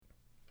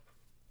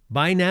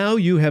By now,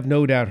 you have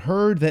no doubt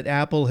heard that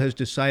Apple has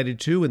decided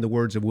to, in the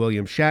words of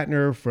William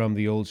Shatner from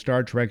the old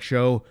Star Trek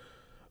show,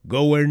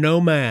 go where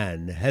no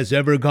man has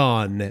ever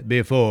gone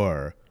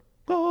before.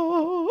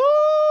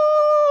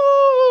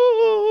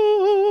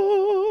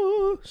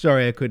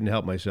 Sorry, I couldn't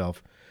help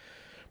myself.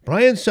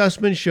 Brian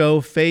Sussman Show,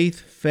 Faith,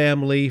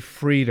 Family,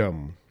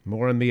 Freedom.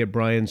 More on me at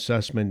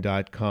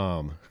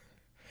briansussman.com.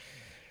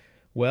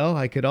 Well,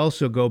 I could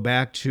also go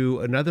back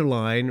to another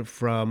line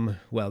from,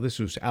 well, this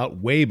was out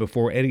way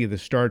before any of the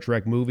Star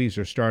Trek movies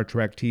or Star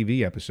Trek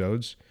TV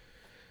episodes.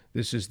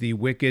 This is the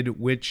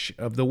Wicked Witch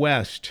of the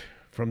West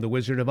from The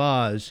Wizard of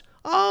Oz.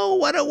 Oh,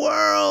 what a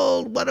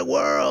world! What a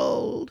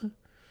world!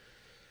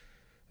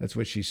 That's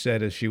what she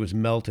said as she was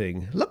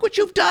melting. Look what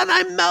you've done!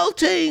 I'm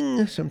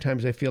melting!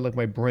 Sometimes I feel like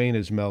my brain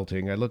is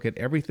melting. I look at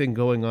everything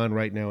going on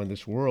right now in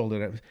this world,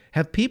 and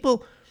have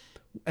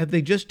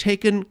they just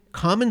taken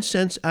common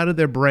sense out of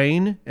their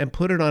brain and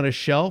put it on a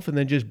shelf and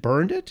then just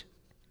burned it?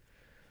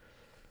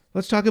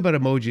 Let's talk about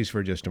emojis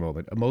for just a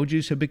moment.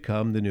 Emojis have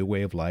become the new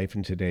way of life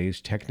in today's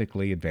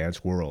technically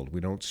advanced world.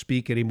 We don't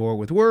speak anymore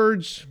with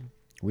words.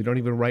 We don't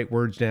even write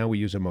words now. We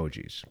use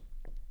emojis.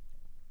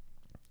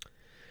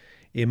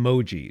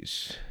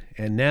 Emojis.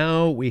 And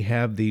now we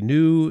have the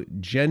new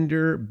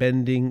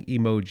gender-bending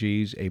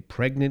emojis, a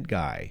pregnant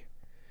guy.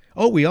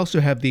 Oh, we also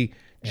have the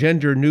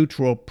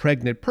gender-neutral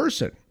pregnant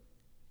person.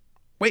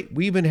 Wait,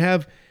 we even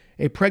have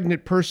a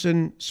pregnant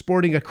person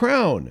sporting a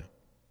crown.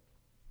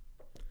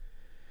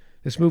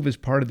 This move is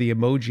part of the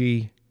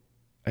emoji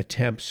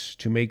attempts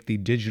to make the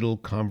digital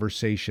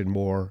conversation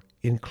more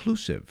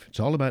inclusive.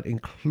 It's all about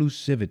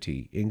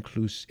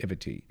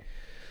inclusivity.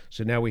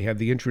 So now we have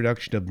the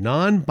introduction of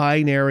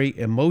non-binary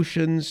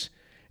emotions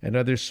and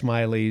other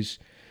smileys.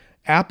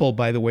 Apple,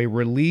 by the way,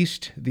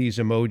 released these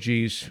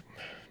emojis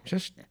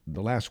just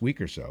the last week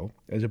or so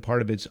as a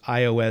part of its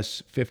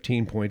iOS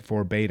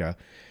 15.4 beta.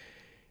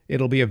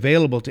 It'll be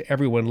available to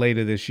everyone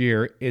later this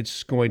year.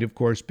 It's going to, of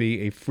course,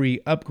 be a free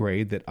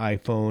upgrade that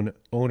iPhone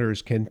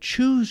owners can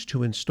choose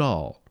to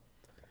install.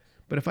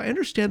 But if I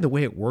understand the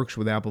way it works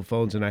with Apple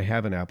phones, and I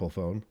have an Apple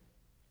phone,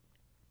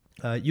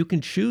 you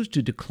can choose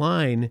to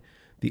decline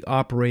the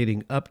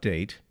operating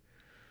update,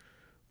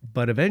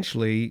 but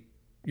eventually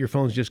your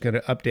phone's just going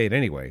to update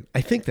anyway.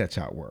 I think that's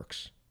how it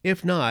works.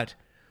 If not,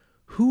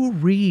 who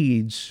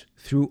reads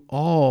through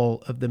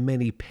all of the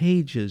many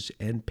pages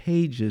and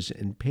pages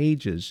and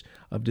pages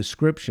of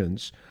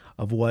descriptions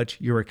of what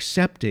you're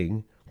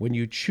accepting when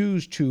you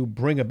choose to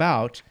bring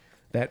about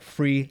that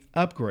free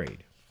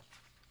upgrade?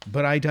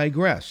 But I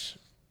digress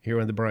here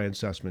on the Brian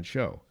Sussman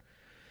Show.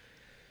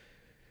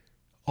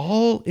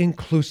 All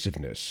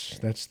inclusiveness,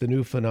 that's the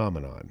new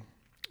phenomenon.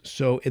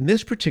 So in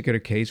this particular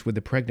case with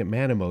the pregnant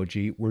man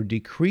emoji, we're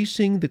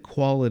decreasing the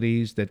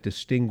qualities that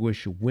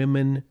distinguish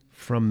women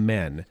from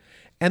men.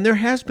 And there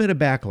has been a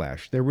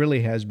backlash. There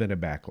really has been a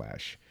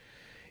backlash.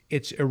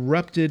 It's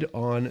erupted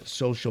on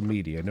social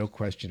media, no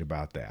question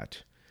about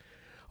that.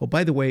 Oh,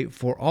 by the way,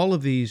 for all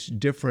of these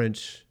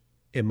different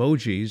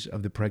emojis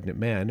of the pregnant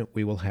man,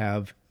 we will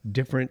have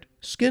different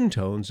skin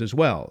tones as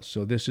well.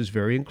 So this is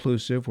very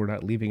inclusive. We're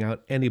not leaving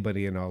out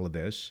anybody in all of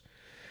this.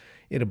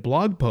 In a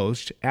blog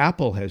post,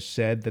 Apple has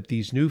said that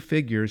these new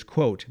figures,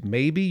 quote,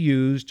 may be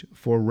used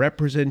for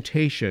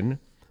representation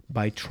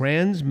by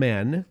trans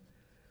men,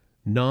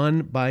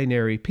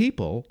 non-binary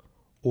people,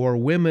 or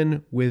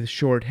women with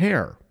short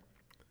hair.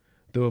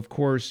 Though, of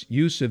course,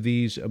 use of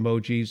these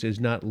emojis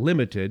is not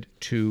limited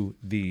to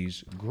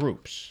these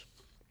groups.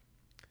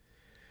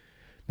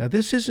 Now,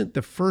 this isn't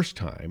the first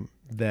time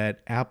that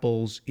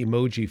Apple's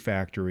emoji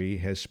factory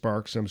has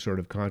sparked some sort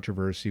of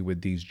controversy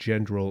with these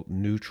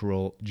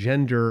gender-neutral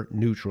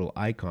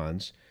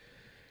icons.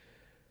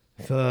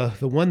 The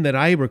one that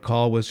I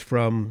recall was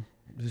from,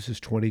 this is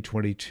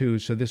 2022,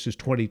 so this is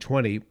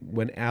 2020,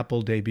 when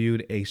Apple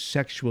debuted a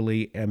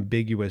sexually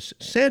ambiguous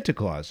Santa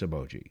Claus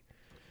emoji.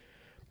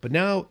 But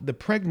now the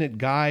pregnant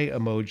guy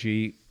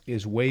emoji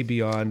is way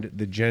beyond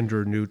the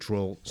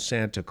gender-neutral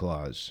Santa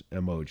Claus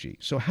emoji.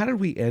 So how did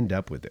we end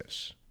up with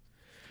this?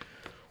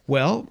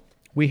 Well,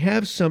 we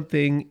have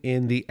something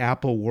in the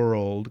Apple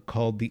world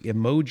called the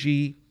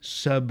Emoji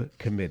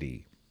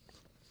Subcommittee.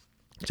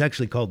 It's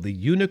actually called the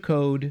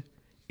Unicode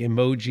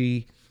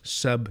Emoji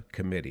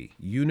Subcommittee.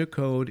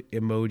 Unicode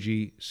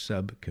Emoji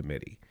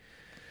Subcommittee.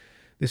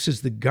 This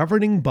is the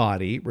governing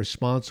body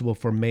responsible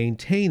for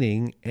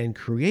maintaining and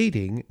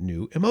creating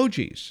new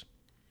emojis.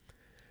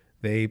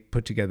 They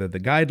put together the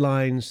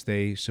guidelines,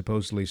 they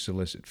supposedly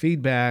solicit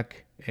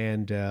feedback,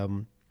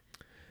 and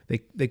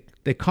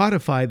they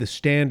codify the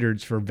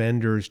standards for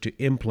vendors to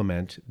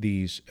implement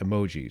these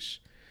emojis.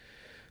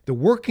 The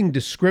working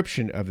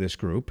description of this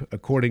group,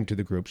 according to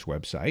the group's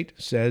website,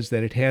 says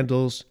that it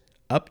handles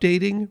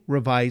updating,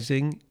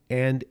 revising,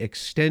 and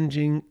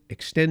extending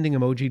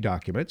emoji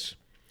documents,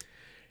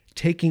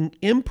 taking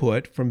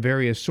input from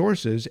various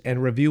sources,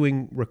 and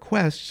reviewing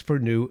requests for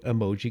new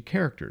emoji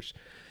characters.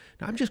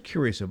 Now, I'm just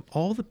curious, of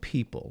all the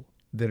people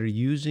that are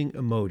using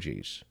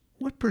emojis,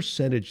 what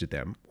percentage of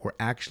them were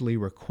actually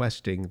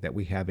requesting that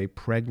we have a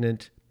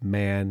pregnant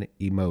man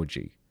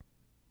emoji?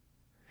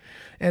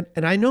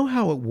 And I know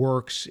how it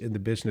works in the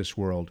business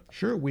world.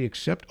 Sure, we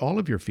accept all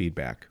of your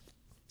feedback.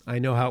 I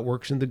know how it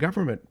works in the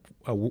government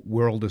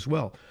world as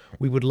well.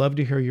 We would love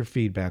to hear your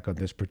feedback on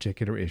this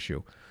particular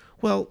issue.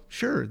 Well,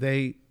 sure,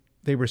 they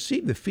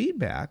receive the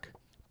feedback,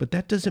 but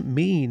that doesn't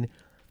mean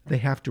they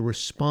have to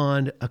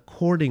respond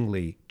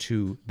accordingly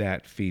to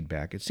that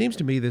feedback. It seems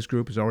to me this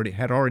group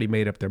had already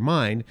made up their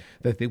mind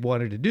that they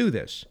wanted to do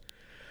this.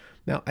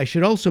 Now, I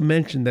should also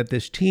mention that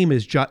this team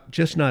is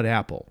just not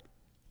Apple.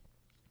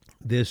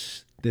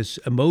 This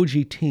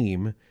emoji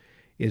team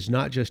is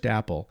not just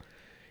Apple.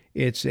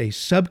 It's a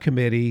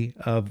subcommittee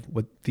of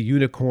what the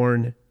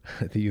Unicode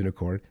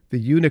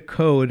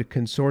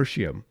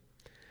Consortium,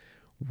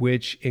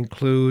 which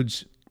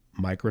includes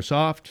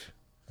Microsoft,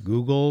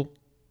 Google,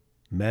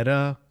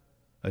 Meta,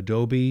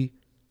 Adobe,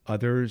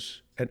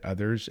 others, and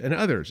others, and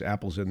others.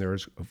 Apple's in there,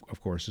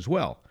 of course, as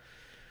well.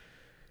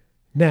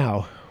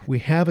 Now, we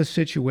have a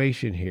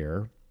situation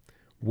here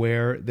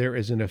where there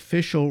is an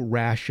official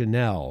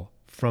rationale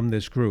from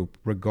this group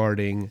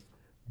regarding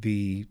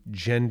the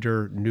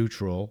gender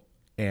neutral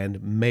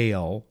and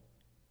male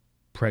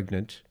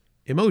pregnant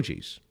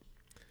emojis.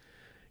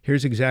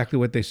 Here's exactly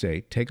what they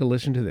say. Take a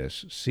listen to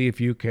this. See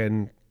if you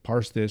can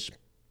parse this,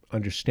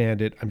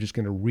 understand it. I'm just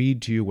going to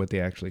read to you what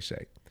they actually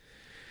say.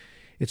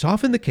 It's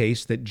often the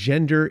case that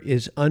gender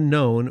is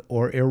unknown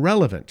or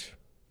irrelevant.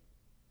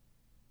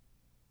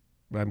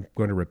 I'm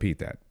going to repeat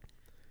that.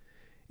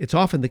 It's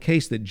often the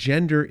case that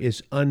gender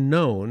is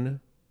unknown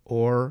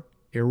or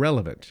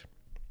irrelevant.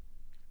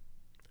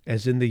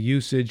 As in the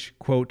usage,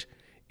 quote,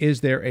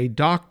 "Is there a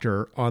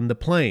doctor on the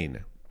plane?"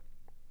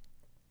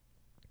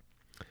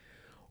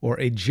 Or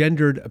a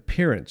gendered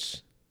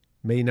appearance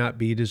may not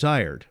be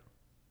desired.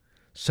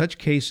 Such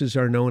cases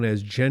are known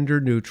as gender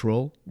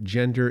neutral,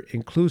 gender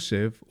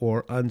inclusive,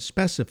 or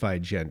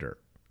unspecified gender.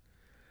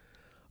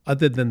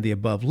 Other than the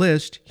above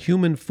list,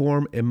 human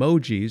form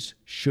emojis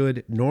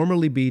should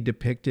normally be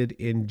depicted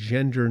in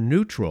gender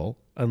neutral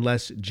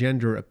unless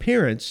gender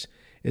appearance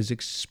is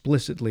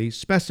explicitly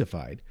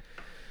specified.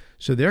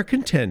 So they're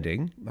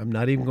contending, I'm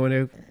not even going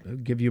to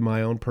give you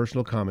my own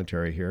personal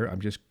commentary here, I'm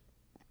just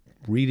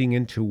reading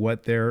into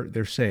what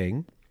they're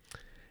saying,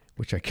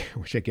 which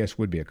I guess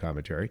would be a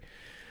commentary.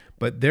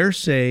 But they're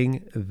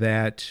saying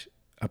that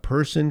a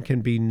person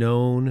can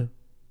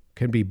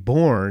be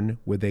born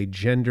with a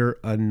gender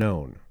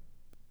unknown.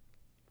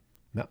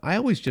 Now, I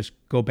always just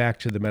go back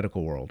to the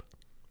medical world.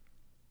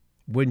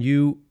 When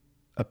you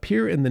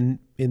appear in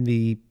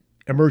the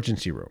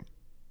emergency room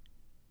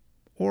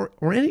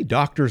or any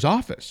doctor's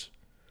office,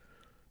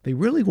 they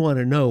really want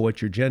to know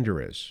what your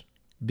gender is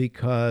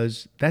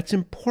because that's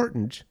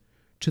important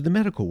to the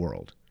medical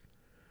world.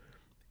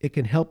 It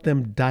can help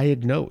them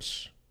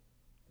diagnose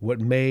what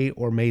may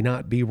or may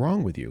not be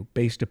wrong with you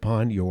based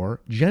upon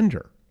your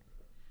gender.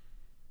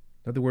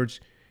 In other words,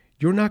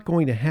 you're not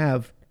going to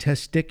have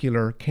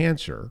testicular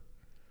cancer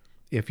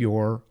if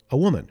you're a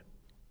woman.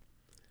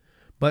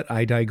 But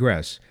I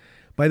digress.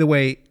 By the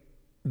way,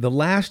 the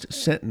last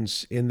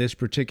sentence in this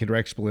particular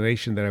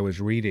explanation that I was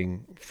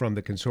reading from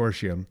the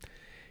consortium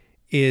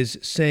is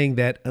saying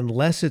that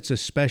unless it's a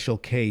special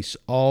case,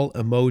 all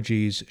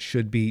emojis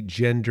should be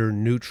gender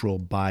neutral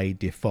by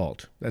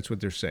default. That's what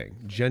they're saying,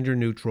 gender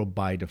neutral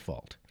by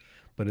default.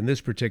 But in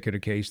this particular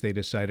case, they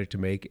decided to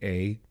make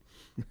a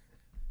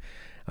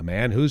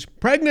man who's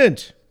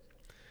pregnant.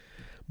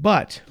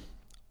 But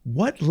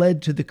what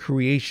led to the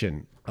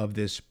creation of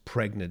this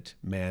pregnant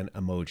man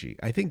emoji?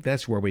 I think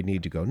that's where we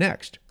need to go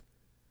next.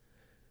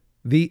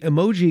 The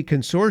Emoji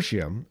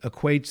Consortium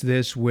equates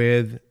this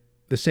with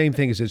the same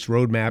thing as its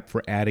roadmap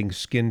for adding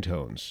skin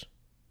tones.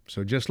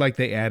 So just like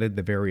they added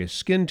the various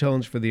skin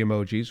tones for the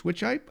emojis,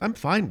 which I'm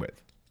fine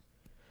with,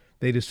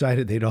 they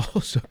decided they'd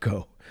also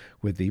go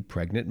with the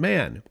pregnant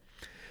man.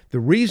 The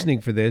reasoning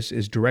for this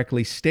is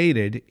directly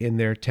stated in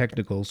their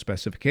technical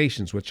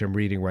specifications, which I'm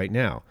reading right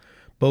now.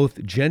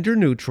 Both gender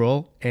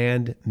neutral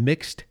and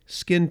mixed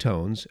skin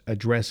tones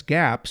address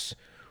gaps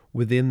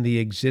within the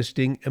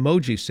existing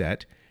emoji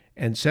set,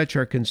 and such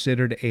are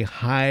considered a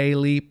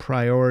highly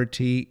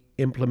priority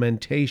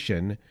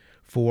implementation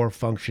for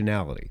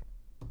functionality.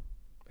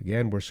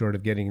 Again, we're sort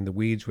of getting in the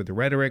weeds with the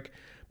rhetoric,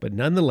 but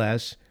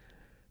nonetheless,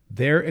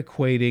 they're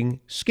equating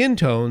skin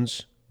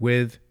tones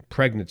with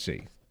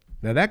pregnancy.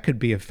 Now, that could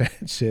be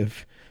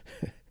offensive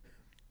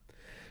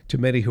to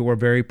many who are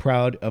very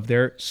proud of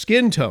their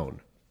skin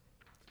tone.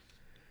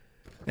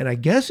 And I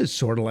guess it's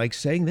sort of like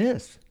saying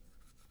this.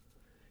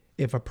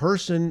 If a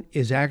person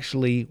is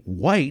actually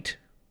white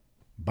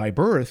by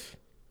birth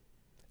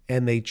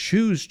and they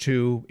choose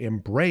to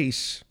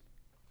embrace,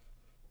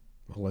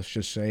 well, let's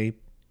just say,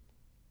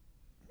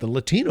 the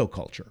Latino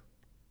culture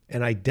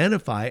and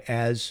identify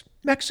as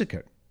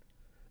Mexican,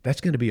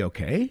 that's going to be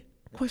okay?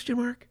 Question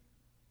mark.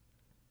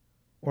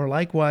 Or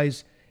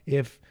likewise,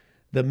 if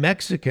the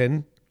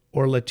Mexican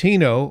or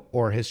Latino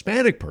or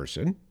Hispanic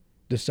person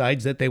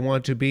decides that they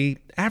want to be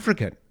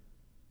African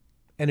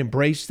and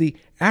embrace the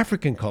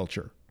African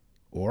culture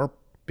or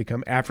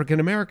become African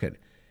American,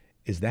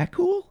 is that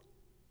cool?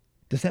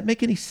 Does that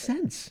make any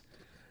sense?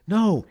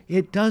 No,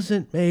 it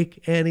doesn't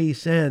make any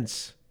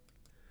sense.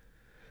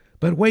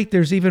 But wait,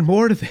 there's even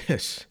more to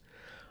this.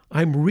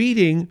 I'm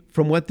reading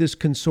from what this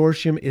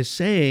consortium is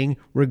saying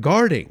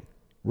regarding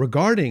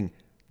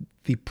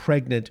the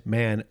pregnant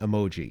man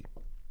emoji.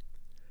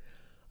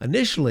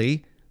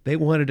 Initially, they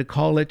wanted to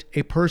call it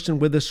a person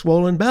with a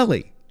swollen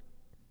belly.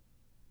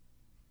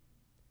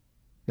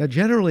 Now,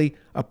 generally,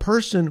 a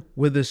person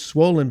with a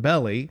swollen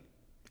belly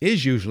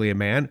is usually a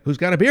man who's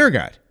got a beer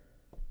gut.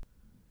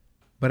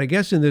 But I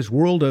guess in this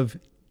world of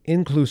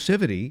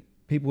inclusivity,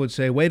 people would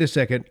say, wait a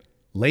second,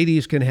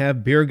 ladies can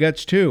have beer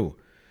guts too.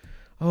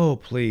 Oh,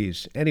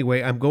 please.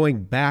 Anyway, I'm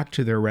going back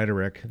to their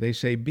rhetoric. They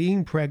say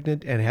being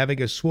pregnant and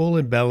having a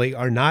swollen belly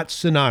are not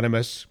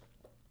synonymous.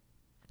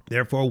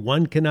 Therefore,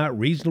 one cannot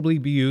reasonably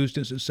be used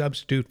as a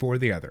substitute for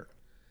the other.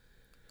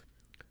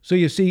 So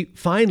you see,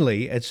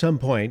 finally, at some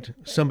point,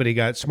 somebody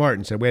got smart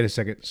and said, wait a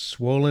second,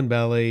 swollen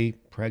belly,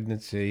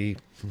 pregnancy,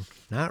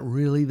 not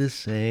really the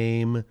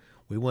same.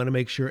 We want to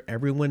make sure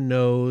everyone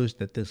knows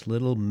that this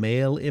little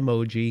male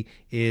emoji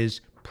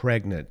is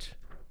pregnant.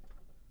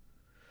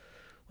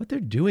 What they're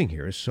doing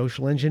here is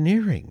social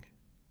engineering.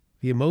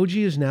 The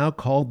emoji is now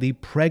called the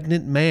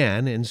pregnant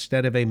man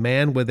instead of a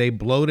man with a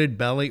bloated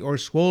belly or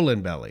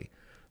swollen belly.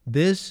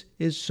 This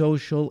is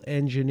social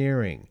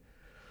engineering.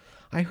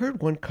 I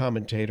heard one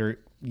commentator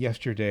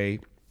yesterday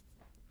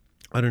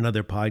on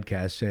another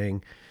podcast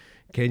saying,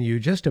 can you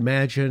just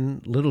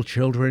imagine little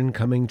children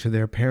coming to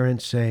their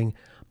parents saying,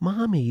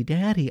 Mommy,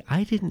 Daddy,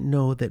 I didn't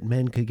know that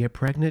men could get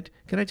pregnant.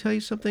 Can I tell you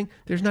something?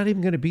 There's not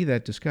even going to be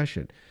that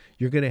discussion.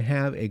 You're going to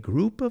have a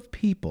group of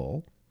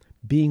people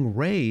being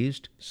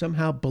raised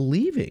somehow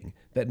believing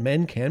that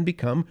men can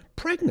become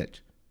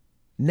pregnant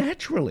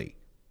naturally.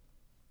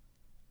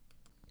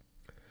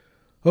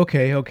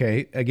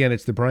 Okay. Again,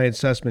 it's the Brian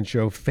Sussman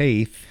Show,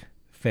 Faith,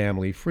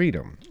 Family,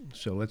 Freedom.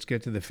 So let's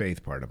get to the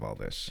faith part of all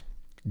this.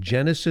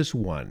 Genesis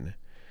 1.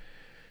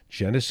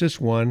 Genesis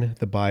 1,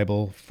 the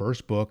Bible,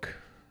 first book,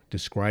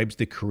 describes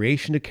the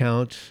creation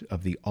account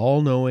of the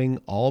all-knowing,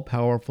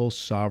 all-powerful,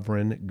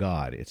 sovereign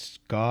God. It's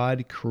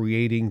God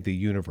creating the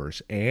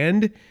universe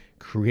and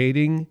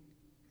creating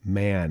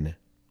man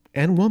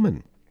and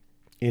woman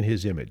in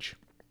his image.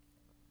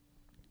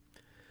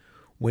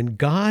 When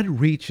God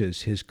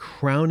reaches his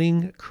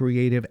crowning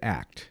creative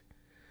act,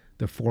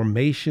 the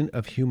formation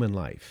of human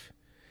life,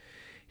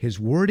 his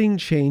wording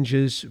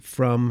changes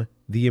from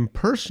the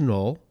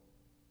impersonal,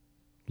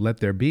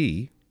 let there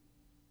be,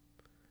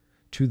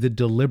 to the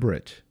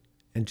deliberate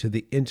and to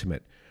the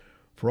intimate.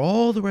 For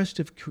all the rest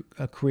of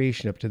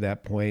creation up to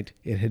that point,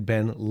 it had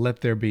been, let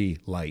there be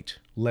light,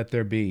 let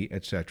there be,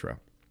 etc.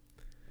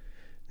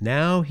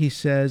 Now he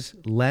says,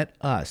 let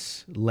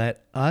us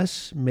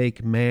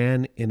make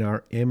man in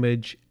our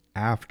image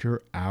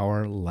after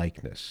our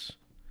likeness.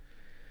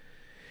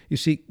 You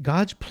see,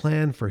 God's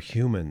plan for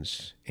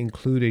humans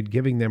included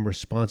giving them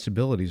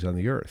responsibilities on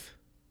the earth.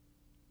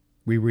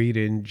 We read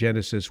in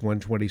Genesis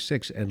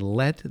 1:26, and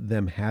let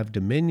them have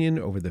dominion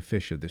over the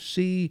fish of the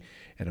sea,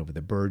 and over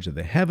the birds of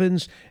the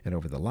heavens, and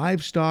over the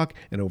livestock,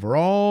 and over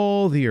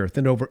all the earth,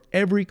 and over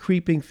every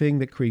creeping thing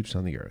that creeps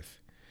on the earth.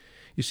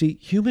 You see,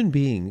 human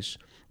beings,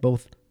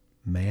 both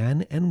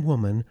man and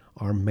woman,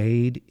 are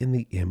made in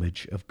the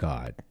image of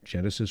God.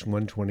 Genesis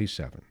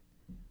 1:27.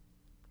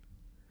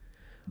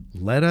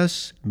 Let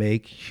us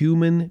make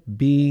human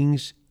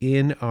beings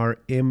in our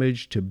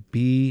image to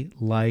be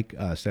like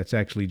us. That's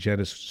actually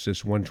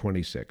Genesis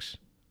 1:26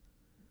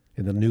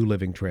 in the New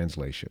Living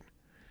Translation.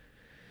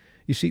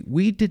 You see,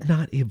 we did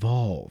not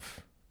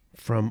evolve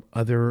from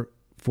other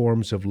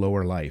forms of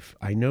lower life.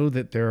 I know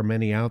that there are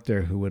many out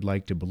there who would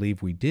like to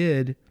believe we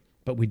did,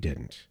 but we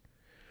didn't.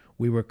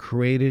 We were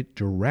created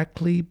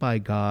directly by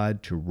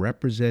God to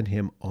represent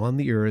him on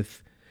the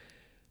earth.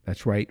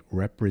 That's right,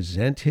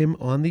 represent him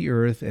on the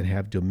earth and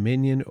have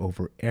dominion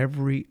over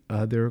every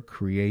other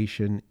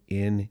creation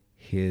in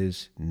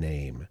his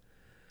name.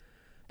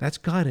 That's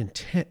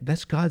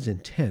God's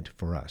intent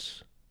for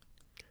us.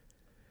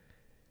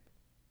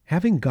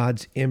 Having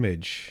God's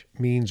image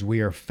means we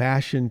are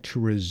fashioned to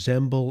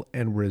resemble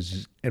and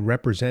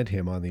represent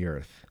him on the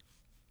earth.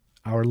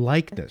 Our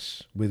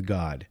likeness with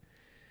God.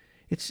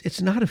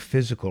 It's not a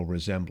physical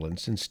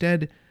resemblance.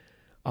 Instead,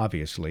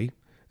 obviously,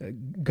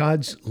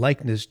 God's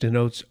likeness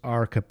denotes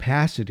our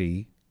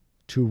capacity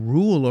to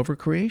rule over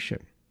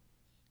creation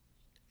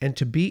and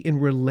to be in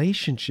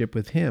relationship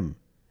with him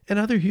and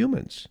other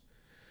humans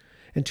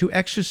and to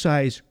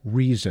exercise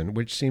reason,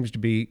 which seems to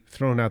be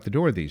thrown out the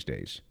door these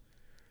days,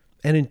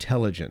 and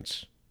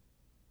intelligence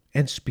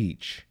and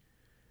speech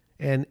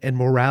and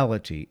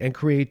morality and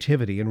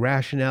creativity and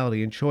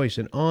rationality and choice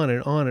and on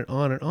and on and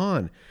on and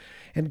on.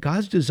 And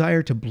God's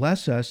desire to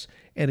bless us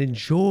and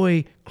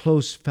enjoy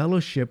close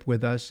fellowship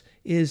with us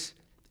is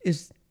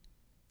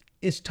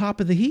top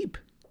of the heap.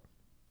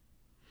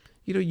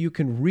 You know, you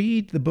can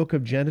read the book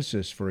of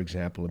Genesis, for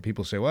example, and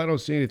people say, well, I don't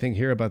see anything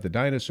here about the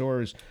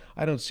dinosaurs.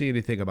 I don't see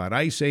anything about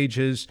ice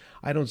ages.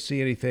 I don't see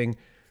anything.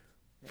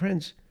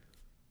 Friends,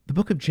 the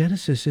book of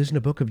Genesis isn't a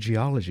book of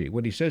geology.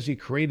 When he says he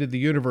created the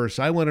universe,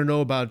 I want to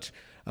know about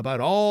about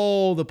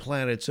all the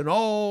planets and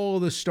all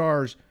the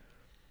stars.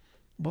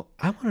 Well,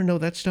 I want to know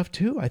that stuff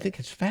too. I think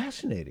it's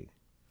fascinating.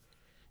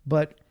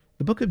 But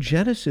the book of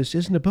Genesis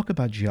isn't a book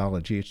about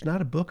geology. It's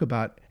not a book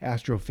about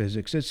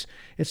astrophysics.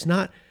 It's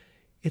not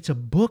it's a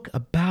book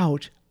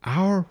about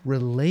our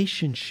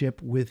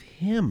relationship with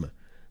him.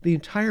 The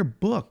entire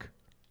book,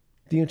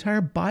 the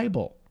entire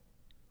Bible,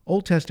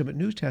 Old Testament,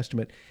 New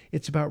Testament,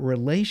 it's about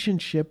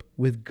relationship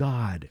with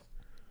God.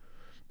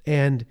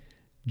 And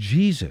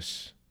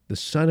Jesus, the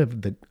Son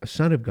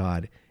of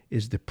God,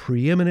 is the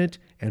preeminent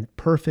and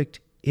perfect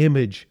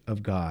image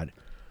of God.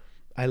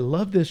 I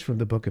love this from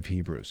the book of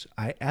Hebrews.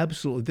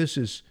 This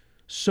is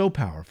so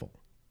powerful.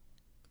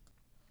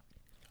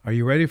 Are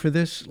you ready for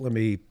this? Let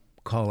me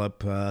call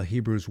up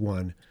Hebrews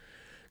 1.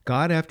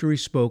 God, after he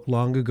spoke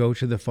long ago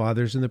to the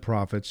fathers and the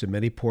prophets in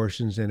many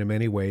portions and in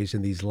many ways,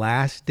 in these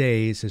last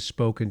days has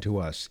spoken to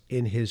us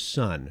in his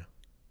Son,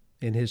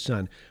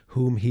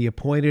 whom he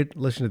appointed,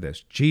 listen to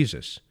this,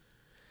 Jesus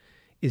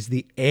is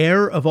the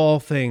heir of all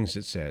things,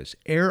 it says,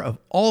 heir of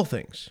all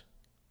things,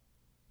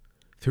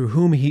 through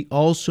whom he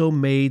also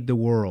made the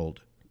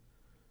world.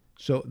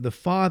 So the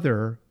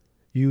Father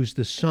used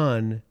the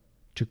Son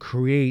to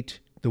create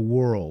the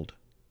world.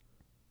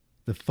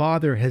 The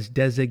Father has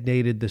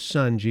designated the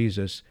Son,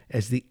 Jesus,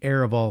 as the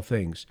heir of all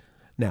things.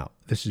 Now,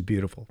 this is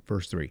beautiful.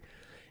 Verse 3.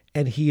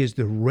 And he is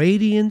the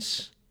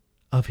radiance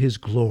of his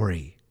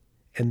glory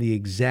and the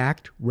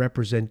exact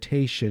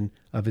representation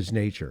of his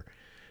nature.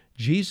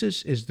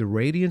 Jesus is the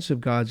radiance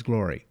of God's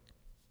glory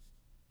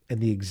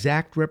and the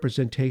exact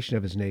representation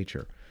of his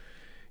nature.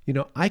 You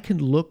know,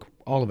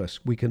 all of us,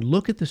 we can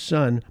look at the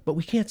sun, but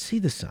we can't see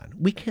the sun.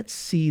 We can't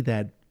see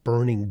that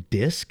burning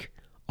disk.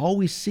 All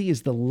we see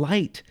is the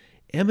light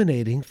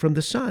emanating from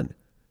the sun.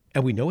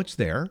 And we know it's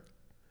there.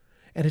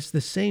 And it's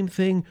the same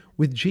thing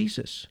with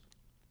Jesus.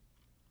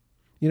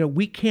 You know,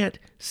 we can't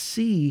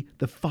see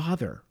the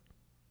Father.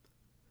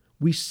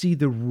 We see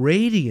the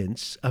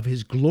radiance of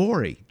his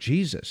glory,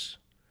 Jesus,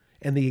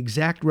 and the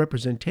exact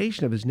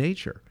representation of his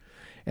nature.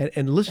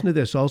 And listen to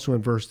this also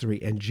in verse 3.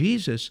 And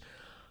Jesus,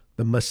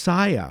 the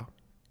Messiah,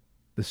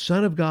 the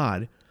Son of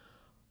God,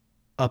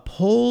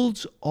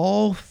 upholds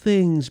all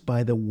things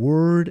by the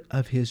word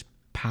of his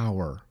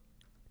power.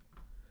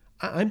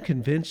 I'm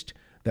convinced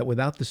that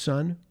without the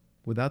Son,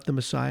 without the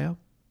Messiah,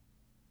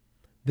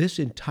 this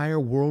entire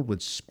world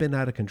would spin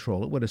out of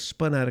control. It would have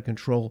spun out of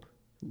control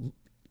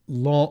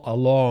a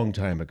long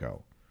time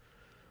ago.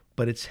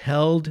 But it's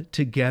held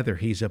together.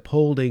 He's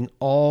upholding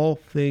all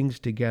things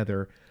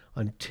together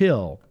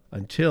until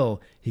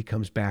he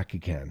comes back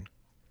again.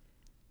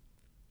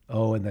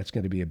 Oh, and that's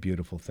going to be a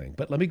beautiful thing.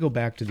 But let me go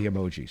back to the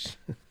emojis.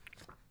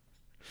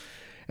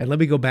 And let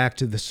me go back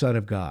to the Son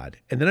of God.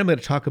 And then I'm going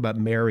to talk about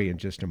Mary in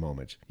just a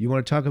moment. You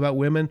want to talk about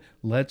women?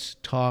 Let's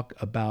talk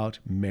about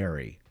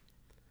Mary.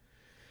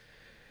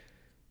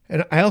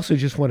 And I also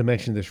just want to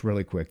mention this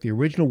really quick. The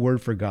original word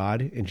for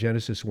God in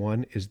Genesis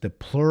 1 is the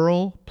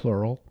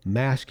plural,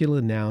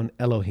 masculine noun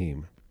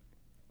Elohim.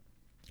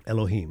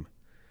 Elohim.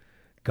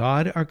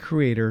 God, our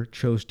Creator,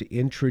 chose to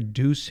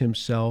introduce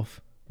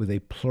himself with a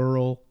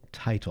plural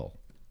title.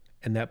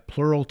 And that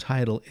plural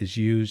title is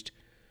used,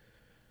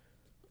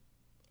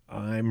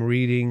 I'm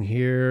reading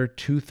here,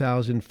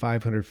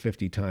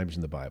 2,550 times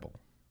in the Bible.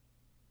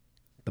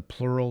 The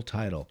plural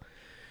title.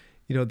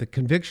 You know, the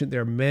conviction,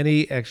 there are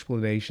many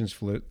explanations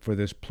for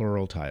this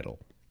plural title.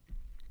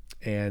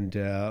 And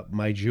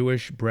my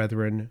Jewish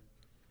brethren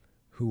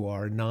who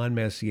are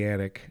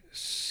non-Messianic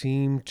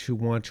seem to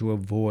want to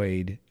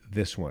avoid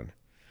this one.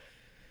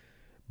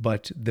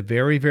 But the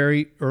very,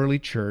 very early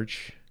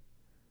church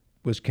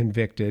was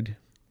convicted,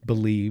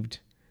 believed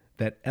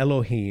that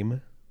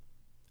Elohim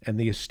and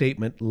the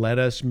statement, let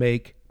us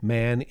make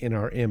man in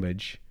our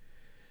image,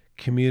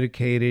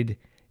 communicated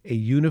a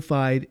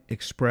unified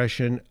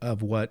expression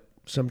of what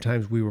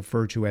sometimes we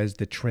refer to as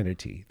the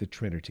Trinity.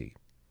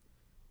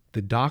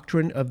 The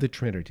doctrine of the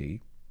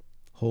Trinity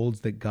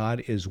holds that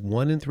God is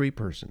one in three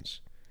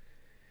persons.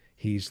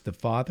 He's the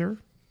Father,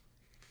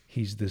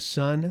 he's the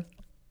Son,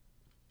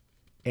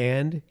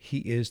 and he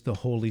is the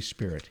Holy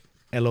Spirit,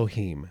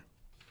 Elohim.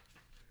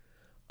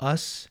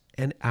 Us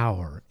and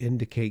our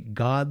indicate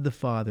God the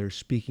Father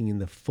speaking in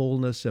the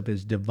fullness of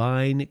his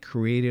divine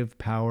creative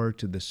power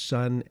to the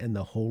Son and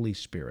the Holy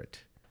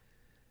Spirit.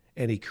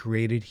 And he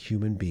created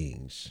human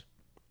beings.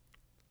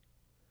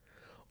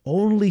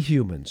 Only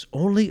humans,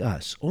 only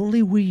us,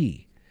 only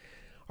we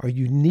are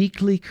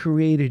uniquely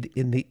created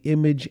in the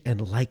image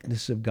and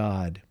likeness of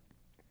God,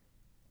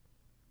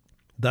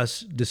 thus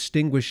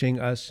distinguishing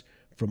us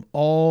from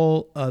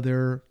all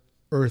other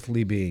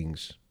earthly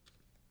beings,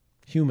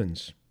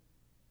 humans.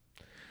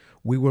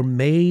 We were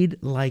made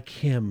like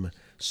him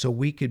so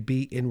we could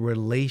be in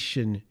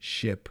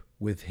relationship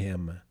with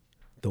him,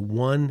 the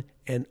one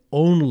and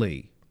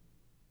only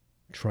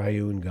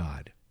triune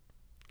God.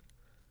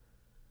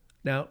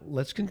 Now,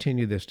 let's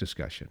continue this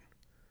discussion.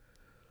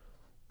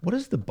 What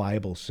does the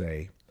Bible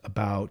say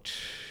about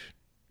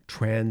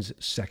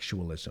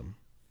transsexualism?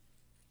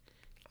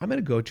 I'm going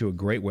to go to a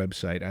great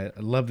website. I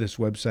love this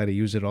website. I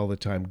use it all the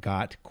time,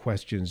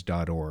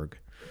 gotquestions.org.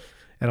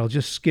 And I'll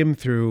just skim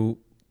through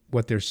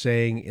what they're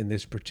saying in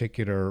this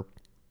particular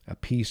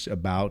piece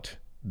about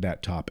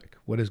that topic.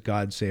 What does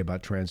God say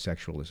about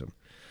transsexualism?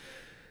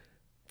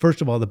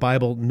 First of all, the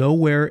Bible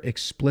nowhere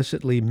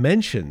explicitly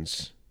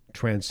mentions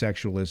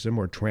transsexualism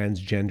or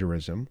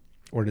transgenderism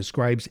or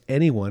describes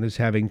anyone as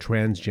having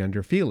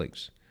transgender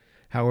feelings.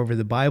 However,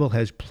 the Bible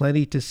has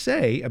plenty to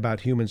say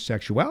about human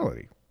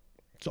sexuality.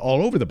 It's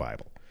all over the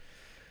Bible.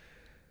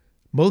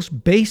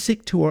 Most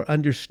basic to our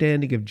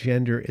understanding of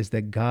gender is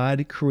that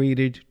God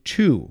created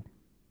two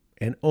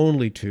and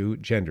only two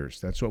genders.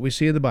 That's what we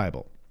see in the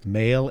Bible,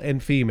 male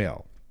and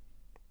female.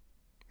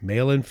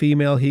 Male and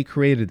female, he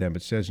created them,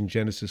 it says in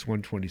Genesis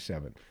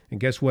 1:27. And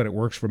guess what? It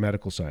works for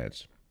medical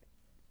science.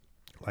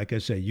 Like I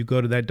say, you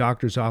go to that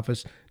doctor's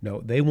office,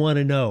 no, they want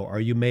to know, are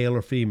you male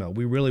or female?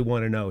 We really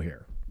want to know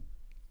here.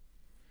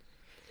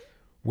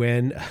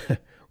 When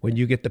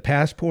you get the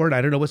passport,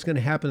 I don't know what's going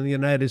to happen in the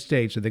United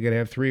States. Are they going to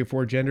have 3 or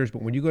 4 genders?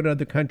 But when you go to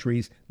other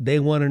countries, they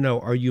want to know,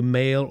 are you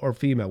male or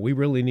female? We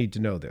really need to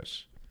know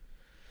this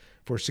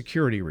for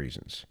security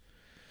reasons.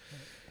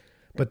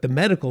 But the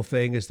medical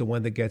thing is the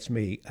one that gets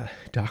me.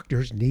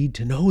 Doctors need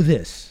to know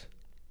this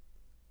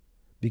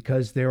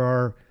because there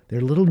are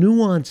little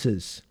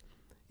nuances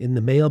in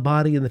the male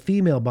body and the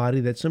female body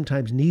that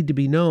sometimes need to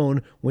be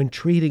known when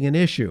treating an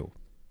issue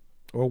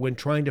or when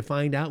trying to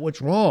find out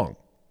what's wrong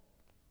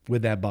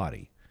with that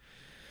body.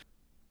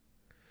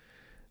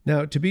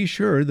 Now, to be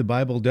sure, the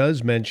Bible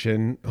does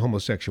mention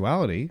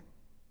homosexuality.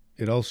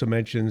 It also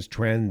mentions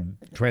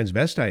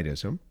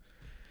transvestitism.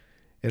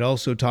 It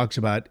also talks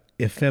about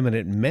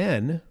effeminate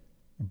men,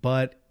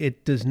 but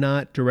it does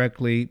not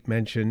directly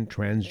mention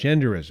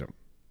transgenderism.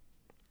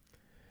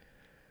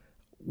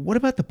 What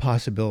about the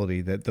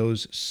possibility that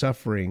those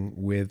suffering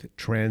with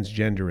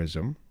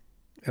transgenderism,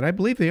 and I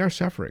believe they are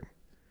suffering,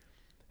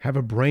 have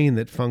a brain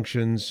that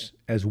functions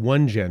as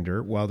one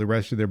gender while the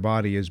rest of their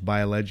body is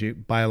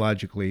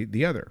biologically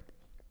the other?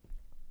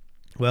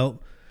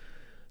 Well,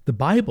 the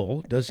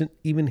Bible doesn't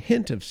even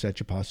hint of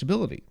such a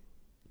possibility.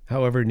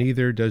 However,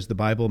 neither does the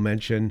Bible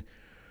mention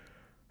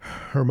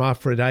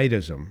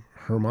hermaphroditism.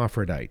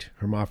 Hermaphrodite.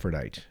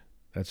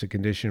 That's a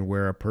condition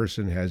where a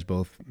person has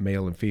both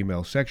male and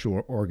female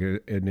sexual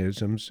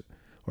organisms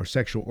or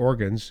sexual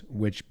organs,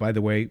 which, by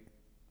the way,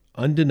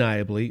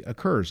 undeniably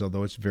occurs,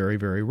 although it's very,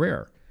 very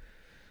rare.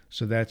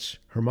 So that's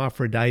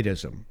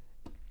hermaphroditism.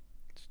 It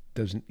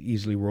doesn't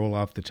easily roll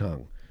off the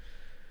tongue.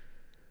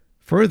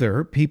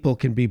 Further, people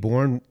can be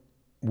born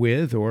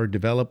with or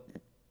develop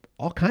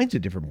all kinds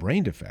of different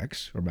brain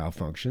defects or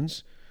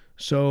malfunctions.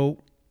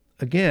 So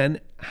again,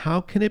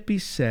 how can it be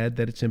said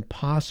that it's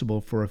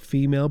impossible for a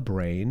female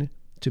brain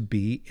to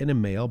be in a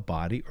male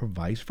body or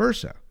vice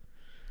versa?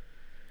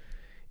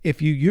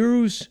 If you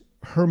use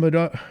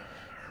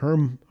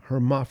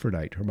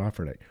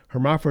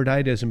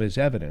hermaphroditism as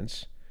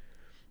evidence,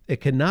 it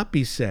cannot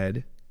be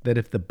said that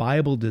if the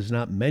Bible does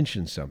not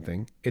mention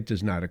something, it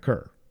does not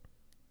occur.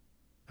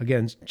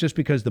 Again, just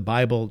because the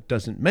Bible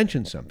doesn't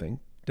mention something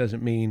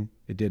doesn't mean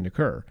it didn't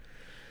occur.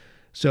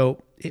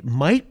 So it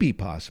might be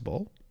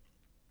possible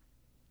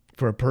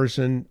for a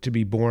person to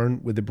be born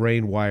with the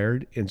brain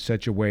wired in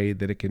such a way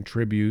that it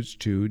contributes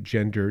to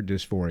gender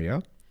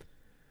dysphoria.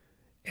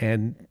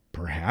 And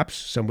perhaps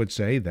some would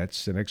say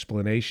that's an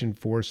explanation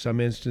for some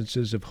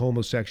instances of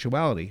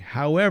homosexuality.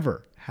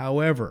 However,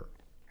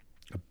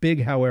 a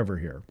big however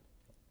here.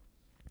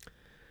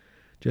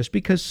 Just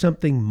because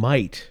something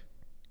might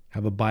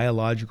have a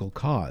biological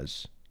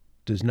cause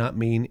does not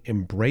mean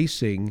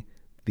embracing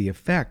the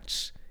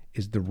effects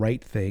is the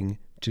right thing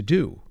to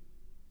do.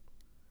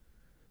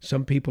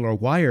 Some people are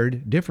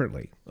wired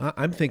differently.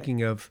 I'm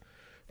thinking of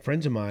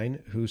friends of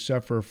mine who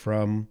suffer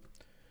from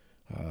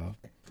a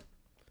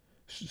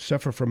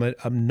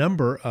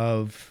number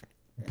of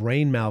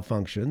brain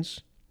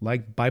malfunctions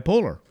like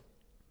bipolar.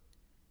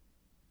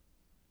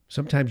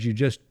 Sometimes you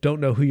just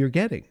don't know who you're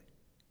getting.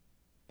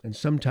 And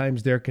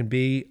sometimes there can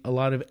be a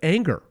lot of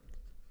anger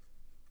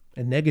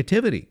and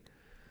negativity.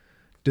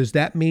 Does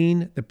that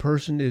mean the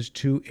person is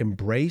to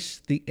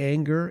embrace the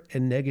anger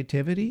and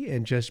negativity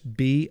and just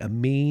be a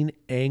mean,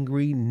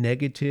 angry,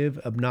 negative,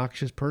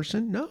 obnoxious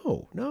person?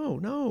 No.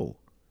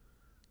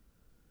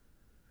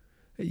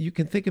 You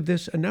can think of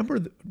this a number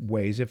of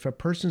ways. If a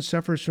person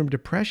suffers from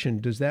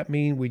depression, does that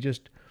mean we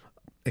just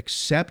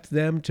accept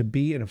them to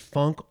be in a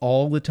funk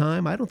all the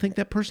time? I don't think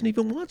that person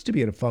even wants to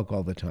be in a funk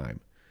all the time.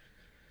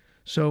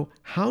 So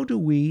how do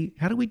we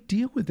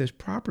deal with this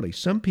properly?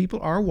 Some people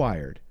are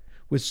wired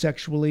with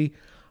sexual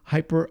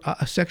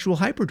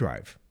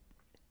hyperdrive.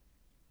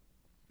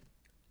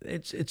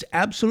 It's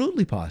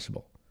absolutely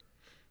possible.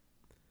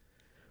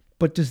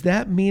 But does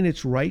that mean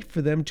it's right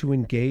for them to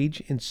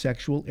engage in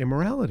sexual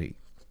immorality?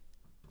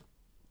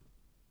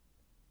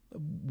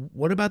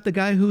 What about the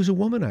guy who's a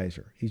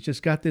womanizer? He's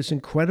just got this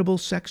incredible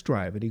sex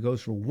drive, and he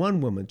goes from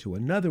one woman to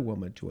another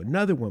woman to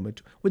another woman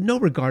with no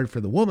regard for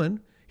the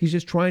woman. He's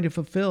just trying to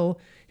fulfill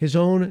his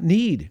own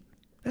need.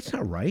 That's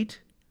not right.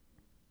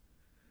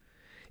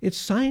 It's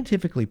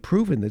scientifically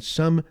proven that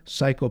some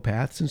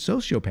psychopaths and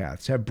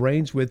sociopaths have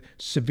brains with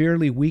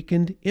severely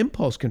weakened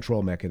impulse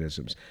control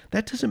mechanisms.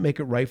 That doesn't make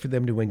it right for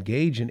them to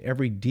engage in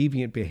every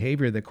deviant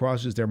behavior that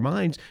crosses their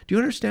minds. Do you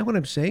understand what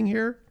I'm saying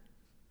here?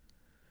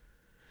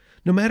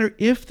 No matter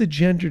if the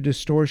gender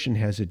distortion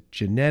has a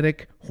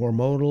genetic,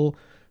 hormonal,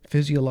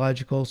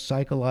 physiological,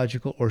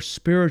 psychological, or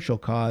spiritual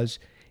cause,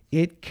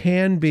 it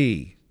can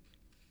be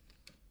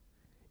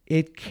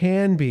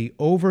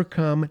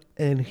overcome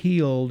and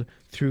healed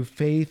through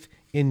faith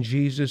in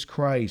Jesus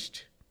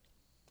Christ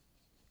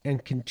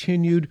and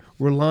continued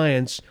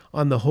reliance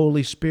on the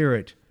Holy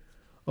Spirit.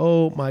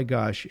 Oh my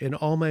gosh, in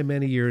all my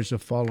many years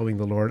of following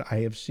the Lord, I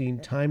have seen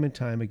time and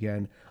time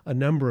again a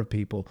number of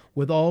people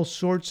with all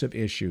sorts of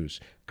issues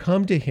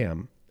come to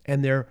Him,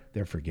 and they're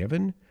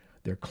forgiven,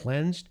 they're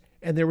cleansed,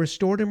 and they're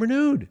restored and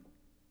renewed.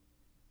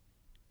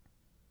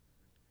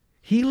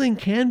 Healing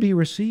can be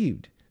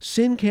received.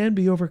 Sin can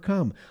be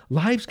overcome.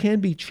 Lives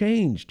can be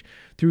changed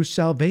through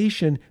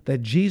salvation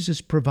that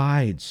Jesus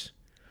provides,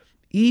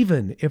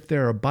 even if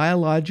there are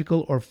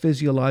biological or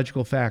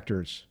physiological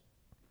factors.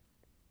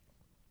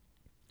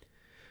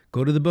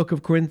 Go to the book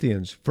of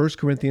Corinthians, 1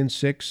 Corinthians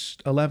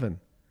 6:11.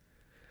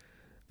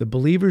 The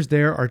believers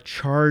there are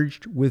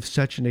charged with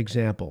such an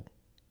example.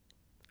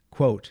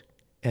 Quote,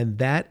 "And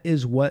that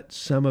is what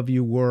some of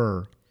you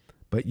were.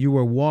 But you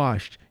were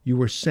washed, you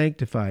were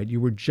sanctified,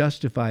 you were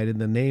justified in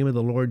the name of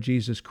the Lord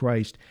Jesus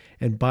Christ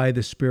and by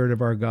the Spirit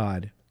of our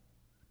God."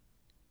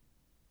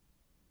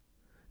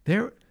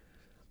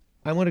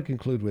 I want to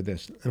conclude with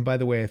this. And by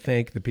the way, I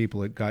thank the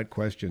people at Got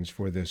Questions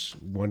for this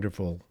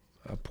wonderful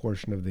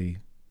portion of the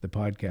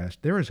podcast.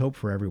 There is hope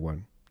for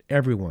everyone.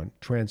 Everyone,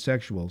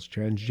 transsexuals,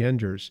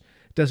 transgenders.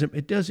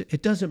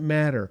 It doesn't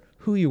matter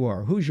who you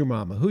are, who's your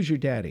mama, who's your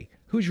daddy,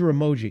 who's your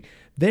emoji.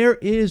 There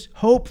is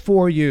hope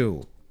for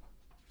you.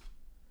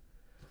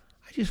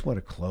 I just want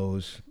to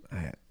close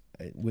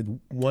with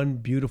one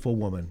beautiful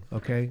woman,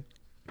 okay?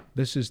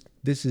 This is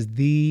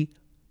the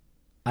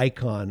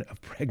icon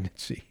of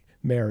pregnancy,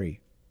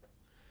 Mary.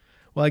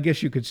 Well, I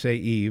guess you could say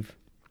Eve,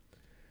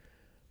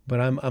 but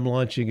I'm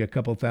launching a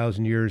couple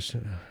thousand years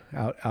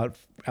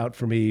out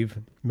from Eve.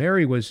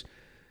 Mary was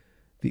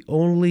the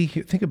only,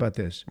 think about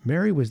this,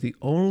 Mary was the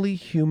only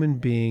human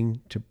being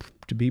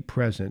to be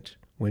present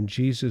when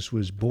Jesus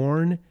was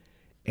born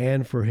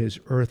and for his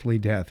earthly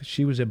death.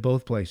 She was at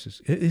both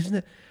places. Isn't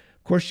it?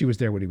 Of course, she was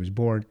there when he was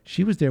born.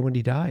 She was there when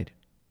he died.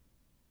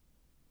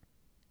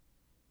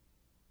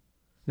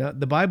 Now,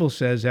 the Bible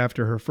says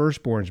after her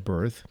firstborn's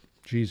birth,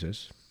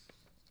 Jesus,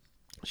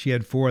 she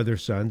had 4 other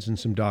sons and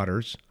some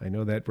daughters. I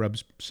know that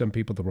rubs some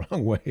people the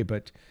wrong way,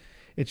 but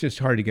it's just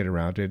hard to get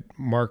around it.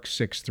 Mark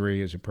 6:3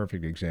 is a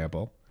perfect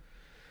example.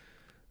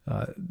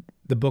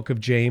 The book of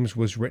James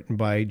was written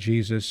by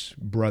Jesus'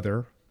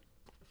 brother.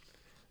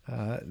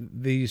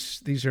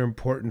 These are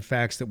important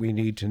facts that we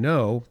need to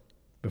know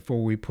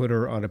before we put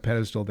her on a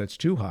pedestal that's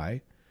too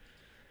high.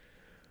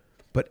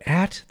 But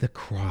at the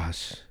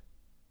cross,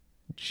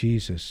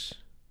 Jesus'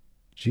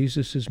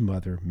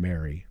 mother,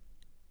 Mary,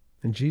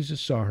 and Jesus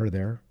saw her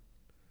there.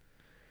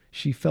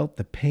 She felt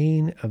the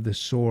pain of the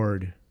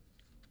sword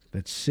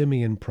that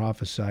Simeon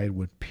prophesied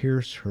would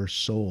pierce her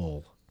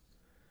soul.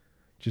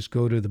 Just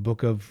go to the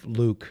book of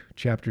Luke,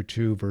 chapter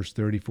 2, verse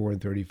 34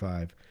 and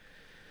 35.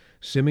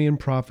 Simeon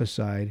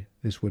prophesied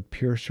this would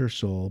pierce her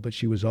soul, but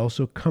she was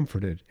also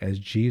comforted as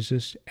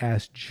Jesus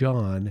asked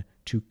John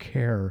to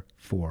care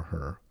for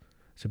her.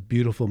 It's a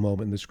beautiful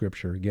moment in the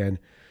scripture. Again,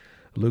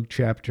 Luke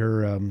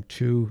chapter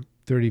 2,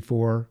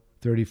 34,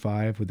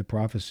 35 with the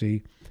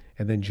prophecy,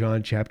 and then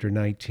John chapter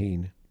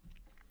 19,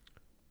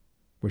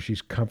 where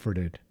she's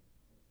comforted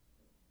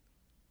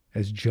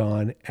as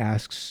John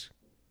asks,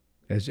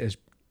 as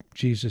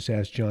Jesus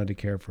asked John to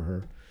care for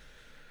her.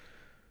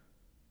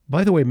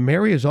 By the way,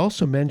 Mary is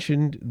also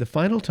mentioned the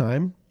final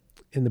time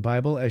in the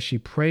Bible as she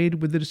prayed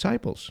with the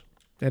disciples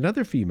and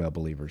other female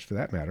believers, for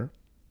that matter,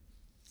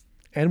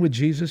 and with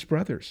Jesus'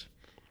 brothers.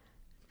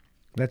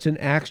 That's in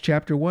Acts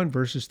chapter 1,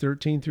 verses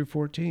 13 through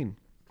 14.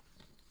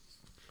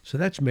 So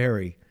that's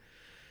Mary.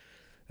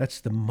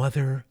 That's the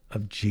mother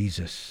of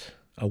Jesus,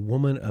 a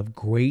woman of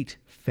great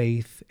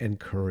faith and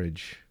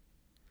courage.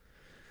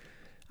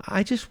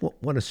 I just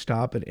want to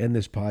stop and end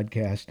this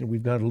podcast, and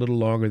we've gone a little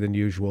longer than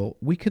usual.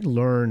 We can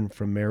learn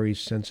from Mary's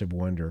sense of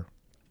wonder.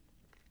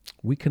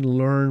 We can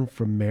learn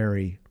from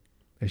Mary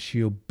as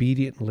she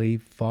obediently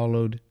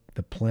followed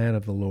the plan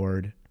of the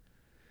Lord.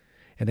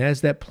 And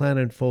as that plan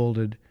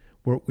unfolded,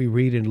 we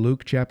read in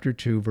Luke chapter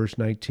 2, verse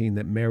 19,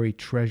 that Mary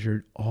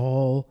treasured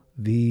all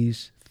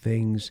these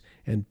things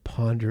and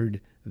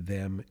pondered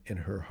them in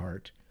her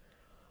heart.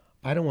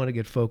 I don't want to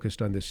get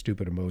focused on this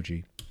stupid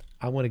emoji.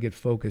 I want to get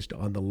focused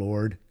on the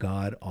Lord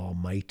God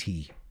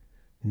Almighty.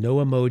 No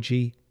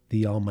emoji,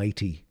 the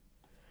Almighty.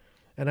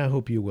 And I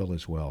hope you will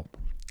as well.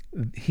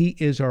 He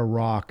is our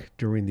rock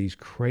during these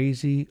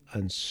crazy,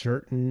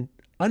 uncertain,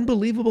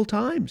 unbelievable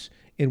times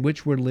in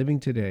which we're living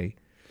today,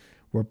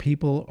 where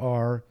people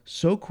are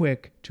so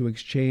quick to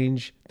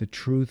exchange the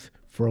truth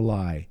for a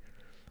lie.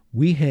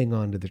 We hang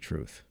on to the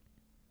truth.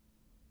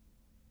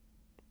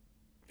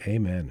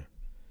 Amen.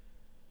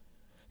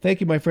 Thank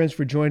you, my friends,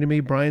 for joining me.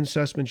 Brian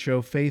Sussman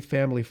Show, Faith,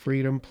 Family,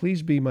 Freedom.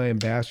 Please be my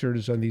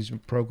ambassadors on these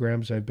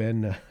programs. I've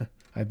been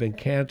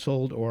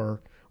canceled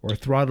or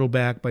throttled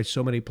back by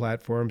so many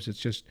platforms. It's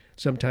just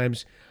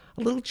sometimes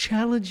a little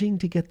challenging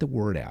to get the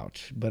word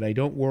out. But I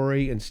don't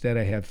worry. Instead,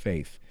 I have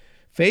faith.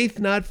 Faith,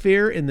 not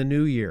fear, in the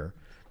new year.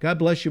 God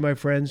bless you, my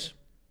friends.